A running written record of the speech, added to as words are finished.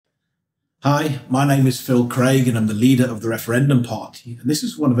Hi, my name is Phil Craig and I'm the leader of the Referendum Party. And this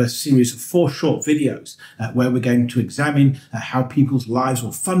is one of a series of 4 short videos where we're going to examine how people's lives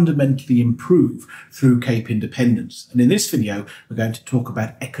will fundamentally improve through Cape independence. And in this video, we're going to talk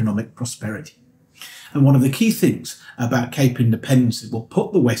about economic prosperity. And one of the key things about Cape independence is it will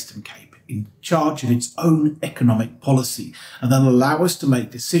put the Western Cape in charge of its own economic policy and then allow us to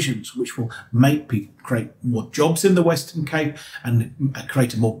make decisions which will make people create more jobs in the Western Cape and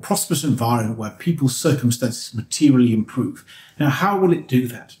create a more prosperous environment where people's circumstances materially improve. Now, how will it do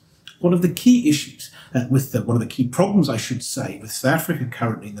that? One of the key issues one of the key problems, I should say, with South Africa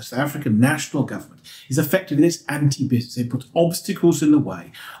currently, and the South African national government, is effectively this anti-business. It puts obstacles in the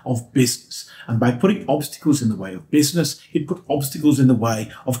way of business. And by putting obstacles in the way of business, it put obstacles in the way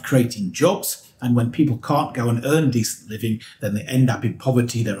of creating jobs. And when people can't go and earn a decent living, then they end up in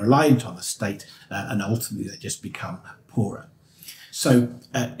poverty, they're reliant on the state, and ultimately they just become poorer. So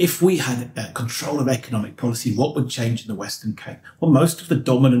if we had control of economic policy, what would change in the Western Cape? Well, most of the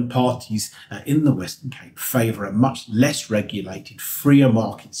dominant parties in the Western Cape favour a much less regulated, freer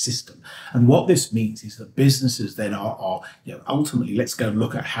market system. And what this means is that businesses then are ultimately, let's go and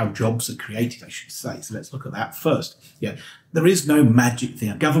look at how jobs are created, I should say. So let's look at that first. There is no magic thing.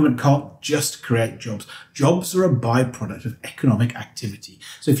 A government can't just create jobs. Jobs are a byproduct of economic activity.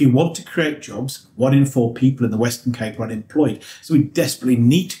 So if you want to create jobs, 1 in 4 people in the Western Cape are unemployed. So we desperately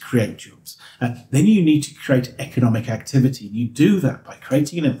need to create jobs. Then you need to create economic activity. And you do that by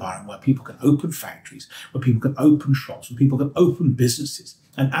creating an environment where people can open factories, where people can open shops, where people can open businesses.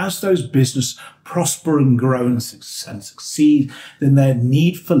 And as those businesses prosper and grow and succeed, then their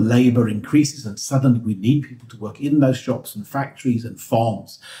need for labour increases, and suddenly we need people to work in those shops and factories and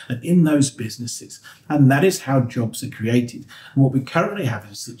farms and in those businesses. And that is how jobs are created. And what we currently have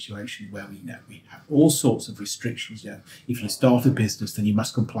is a situation where we have all sorts of restrictions. If you start a business, then you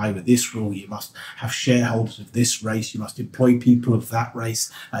must comply with this rule. You must have shareholders of this race. You must employ people of that race.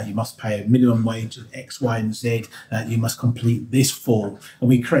 You must pay a minimum wage of X, Y, and Z. You must complete this form. And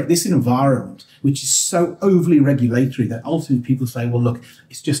we create this environment which is so overly regulatory that ultimately people say, well, look,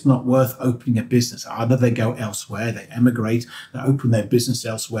 it's just not worth opening a business. Either they go elsewhere, they emigrate, they open their business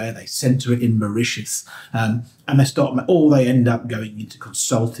elsewhere, they centre it in Mauritius, and they end up going into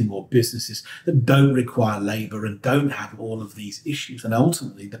consulting or businesses that don't require labour and don't have all of these issues. And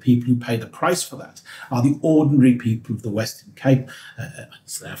ultimately, the people who pay the price for that are the ordinary people of the Western Cape,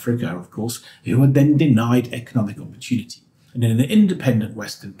 South Africa, of course, who are then denied economic opportunity. And in an independent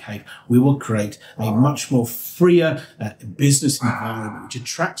Western Cape, we will create a much more freer business environment which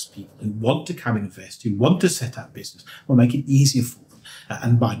attracts people who want to come invest, who want to set up business. We'll make it easier for them.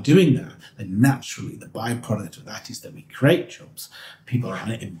 And by doing that, then naturally the byproduct of that is that we create jobs. People are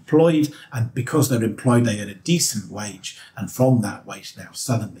employed, and because they're employed, they earn a decent wage. And from that wage now,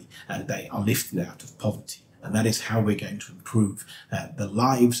 suddenly, they are lifted out of poverty. And that is how we're going to improve the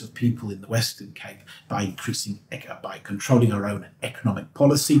lives of people in the Western Cape by controlling our own economic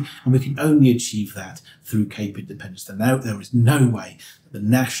policy. And we can only achieve that through Cape independence. And now there is no way that the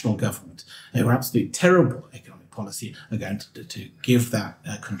national government, who are absolutely terrible economic policy, are going to give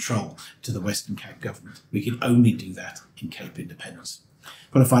that control to the Western Cape government. We can only do that in Cape independence. If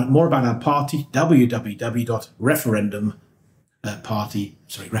you want to find out more about our party,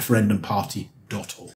 www.referendumparty.org.